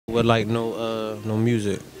With like no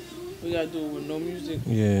music. We gotta do it with no music.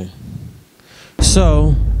 Yeah.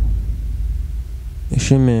 So it's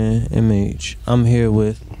your man MH. I'm here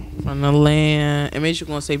with From the land. MH, you're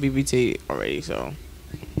gonna say BBT already, so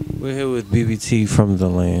we're here with BBT from the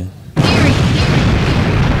land.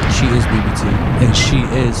 She is BBT and she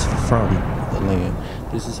is from the land.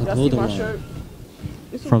 This is her clothing line.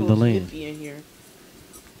 From the land. In here.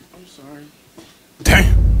 I'm sorry.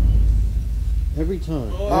 Damn. Every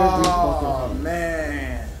time. Oh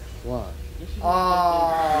man. Why?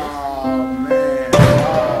 Oh man.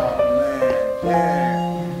 Oh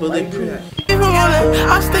man. Bulletproof.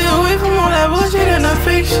 I stay away from all that bullshit and the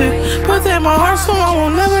fake shit. Put that in my heart so I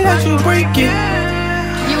won't never let you break it.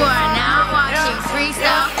 You are now watching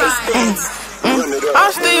Freestyle Fridays.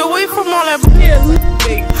 I stay away from all that bullshit.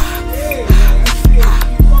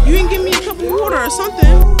 You can give me a cup of water or something.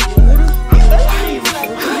 I'm thirsty.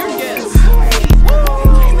 Your guess.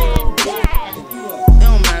 It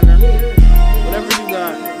don't matter. Whatever you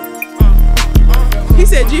got. He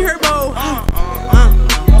said G Herbo.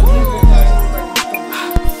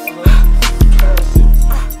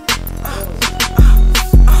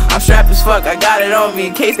 I'm strapped as fuck, I got it on me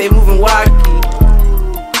in case they moving Wocky.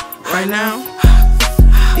 Right now,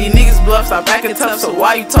 these niggas bluff, stop acting tough, so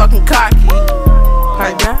why you talking cocky?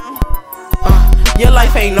 Pipe down. Your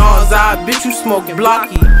life ain't all Zod, bitch, you smoke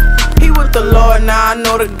blocky. He with the Lord, now I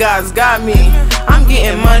know the God's got me. I'm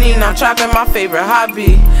getting money, now trapping my favorite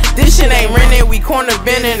hobby. This shit ain't rented, we corner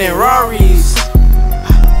bending in Rarries.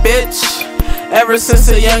 Bitch, ever since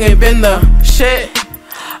a youngin' been the shit.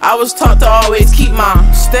 I was taught to always keep my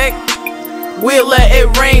stick. We'll let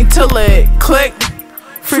it rain till it click.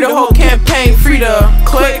 Free the whole campaign, free the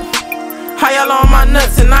click. How y'all on my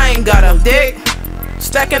nuts and I ain't got a dick?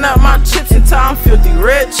 Stacking up my chips until I'm filthy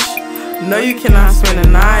rich. No, you cannot spend the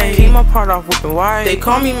night. Keep my part off whipping white. They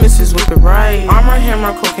call me Mrs. Whip It Right. Armor,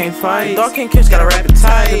 hammer, cocaine fight. Dog can't catch, got a rapid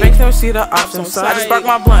tight. The bank never see the option side. I just spark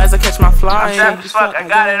my blunt as I catch my fly. I'm strapped as fuck, I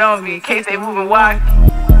got it on me in case they moving wide.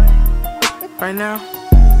 Right now,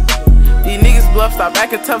 these niggas bluff, stop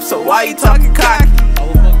acting tough, so why you talking cocky?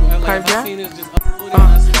 Pipe down.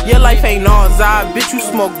 Your life ain't all Zod, bitch, you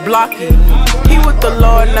smoke blocky. He with the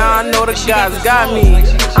Lord, now I know the God's got me.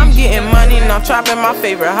 I'm getting money, now trapping my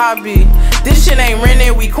favorite hobby. This shit ain't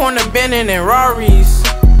rented, we corner bending in Rarries.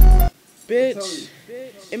 Bitch.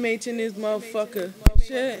 MH in this motherfucker.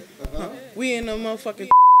 Shit. We in the motherfucking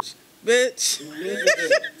bitch.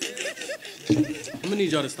 I'm gonna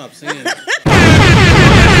need y'all to stop saying that.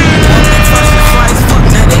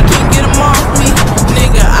 Now they can't get them off me.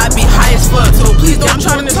 Nigga, I be high as fuck, so please don't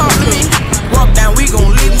try to talk to me. Walk down, we gon'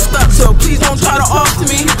 leave them stuck, so please don't try to off to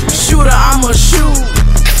me. Shooter, I'ma shoot.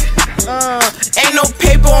 Ain't no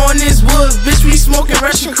paper on this wood, bitch, we smoking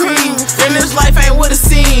Russian cream. Then this life ain't what it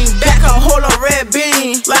seem. Back a whole of red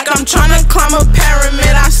bean. Like I'm tryna climb a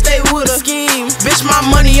pyramid, I stay with a scheme. Bitch, my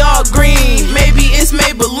money all green. Maybe it's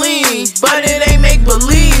Maybelline, but it ain't make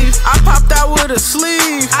believe. I popped out with a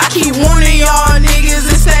sleeve. I keep warning y'all niggas,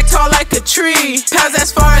 it's act tall like a tree. Past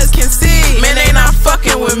as far as can see, man, they not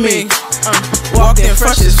fucking with me. Walked in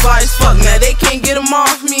fresh as fly as fuck, now they can't get them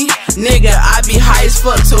off me. Nigga, I be high as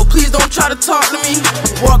fuck, so please don't try to talk to me.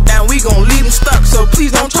 Walk down, we gon' leave them stuck, so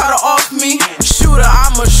please don't try to off me. Shooter,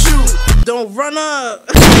 I'ma shoot. Don't run up.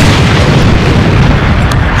 I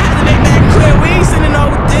had to make that clear, we ain't sitting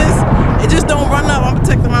over this. It just don't run up, I'm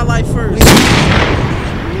protecting my life first.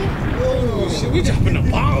 Oh shit, we dropping the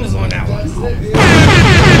bombs on that one.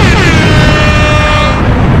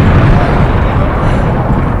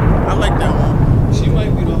 I like that one. She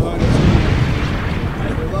might be the hardest.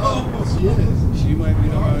 She might be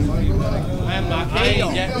the hardest.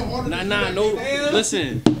 No,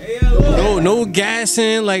 listen. No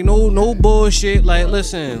gassing, like no bullshit. Like,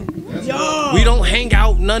 listen, we don't hang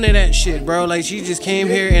out, none of that shit, bro. Like, she just came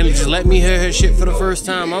here and just let me hear her shit for the first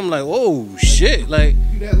time. I'm like, whoa, shit. Like,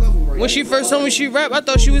 when she first told me she rap, I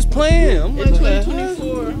thought she was playing. I'm like,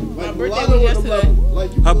 2024. My birthday was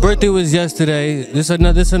yesterday. her birthday was yesterday. This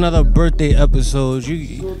another birthday episode.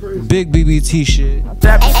 You big BBT shit.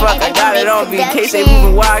 Strapped as fuck, I got it on me in case they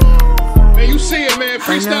moving wide. Man, you see it, man.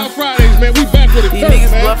 Freestyle Fridays, man. We back with it. These first,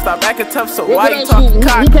 niggas man. bluff, stop acting tough, so What why you else? talking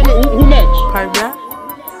cocky? Who next? Pipe down.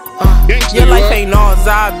 Gangsta, Your life right? ain't all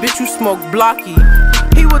Zod, bitch, you smoke blocky.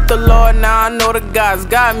 He with the Lord, now I know the God's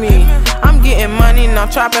got me. I'm getting money, now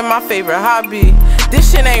trapping my favorite hobby.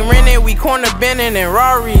 This shit ain't rented, we corner bending in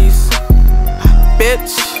Rarries.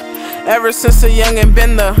 Bitch, ever since a youngin'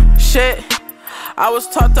 been the shit. I was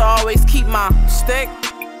taught to always keep my stick.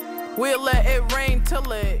 We'll let it rain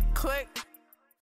till it click.